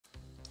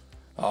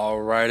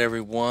All right,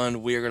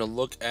 everyone, we are going to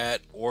look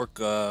at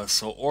ORCA.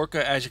 So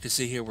ORCA, as you can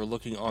see here, we're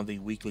looking on the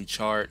weekly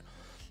chart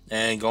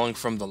and going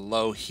from the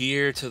low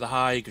here to the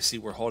high. You can see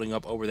we're holding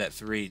up over that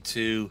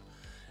 3.2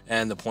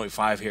 and the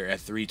 0.5 here at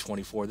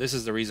 324. This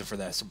is the reason for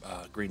that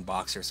green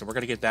box here. So we're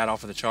going to get that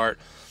off of the chart,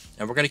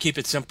 and we're going to keep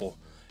it simple.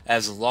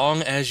 As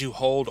long as you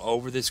hold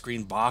over this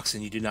green box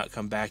and you do not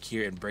come back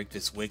here and break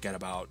this wick at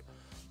about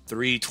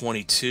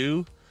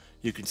 322,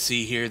 you can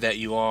see here that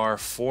you are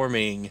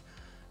forming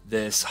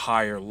this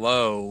higher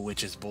low,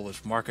 which is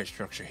bullish market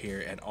structure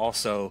here. And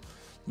also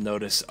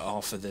notice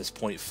off of this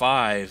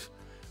 0.5,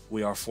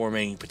 we are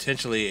forming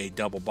potentially a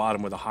double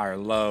bottom with a higher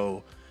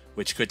low,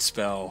 which could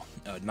spell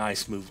a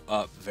nice move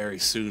up very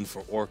soon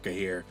for ORCA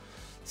here.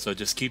 So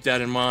just keep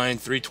that in mind.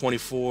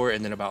 324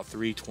 and then about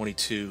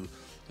 322.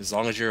 As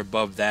long as you're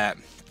above that,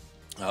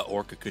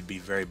 ORCA could be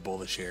very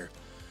bullish here.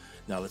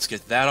 Now let's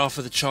get that off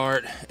of the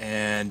chart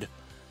and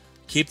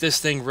keep this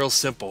thing real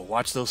simple.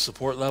 Watch those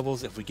support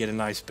levels. If we get a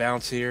nice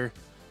bounce here,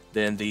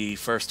 then the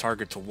first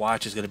target to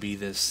watch is going to be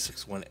this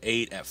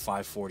 618 at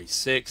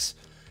 546.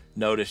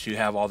 Notice you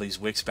have all these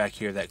wicks back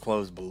here that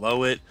close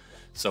below it.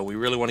 So we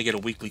really want to get a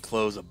weekly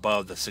close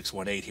above the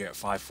 618 here at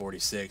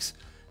 546.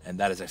 And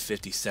that is a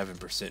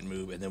 57%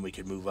 move. And then we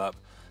can move up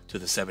to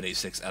the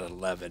 786 at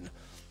 11,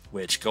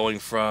 which going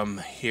from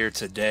here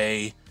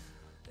today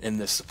in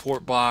the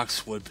support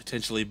box would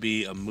potentially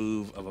be a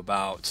move of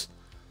about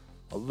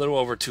a little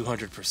over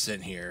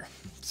 200% here.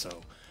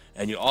 So,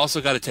 and you also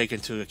got to take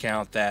into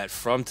account that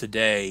from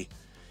today,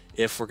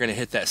 if we're going to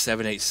hit that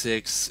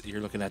 786,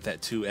 you're looking at that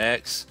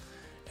 2x.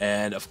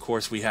 And of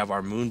course, we have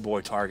our Moon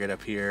Boy target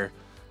up here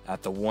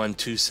at the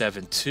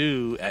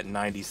 1272 at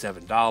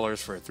 $97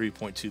 for a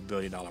 $3.2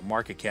 billion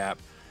market cap.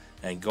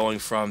 And going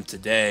from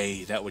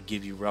today, that would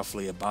give you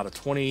roughly about a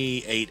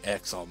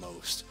 28x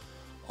almost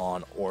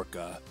on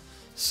ORCA.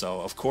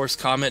 So, of course,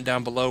 comment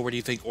down below where do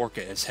you think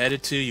ORCA is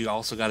headed to. You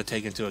also got to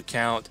take into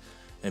account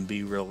and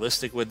be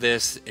realistic with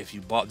this. If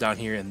you bought down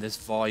here in this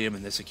volume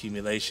and this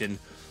accumulation,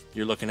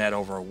 you're looking at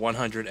over a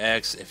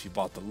 100x. If you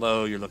bought the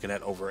low, you're looking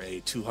at over a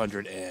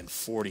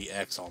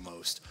 240x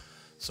almost.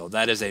 So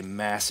that is a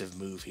massive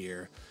move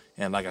here.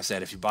 And like I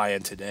said, if you buy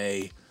in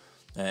today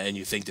and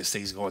you think this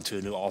thing's going to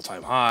a new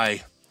all-time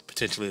high,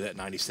 potentially that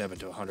 $97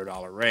 to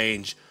 $100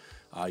 range,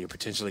 you're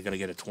potentially going to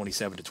get a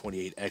 27 to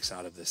 28x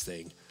out of this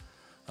thing.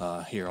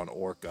 Here on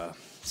ORCA.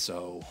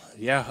 So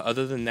yeah,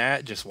 other than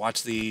that, just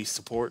watch the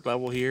support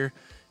level here.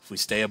 If we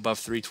stay above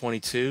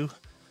 322,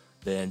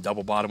 then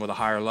double bottom with a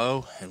higher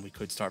low, and we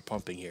could start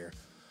pumping here.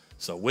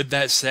 So with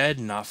that said,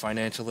 not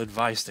financial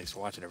advice. Thanks for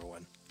watching,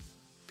 everyone.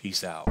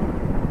 Peace out.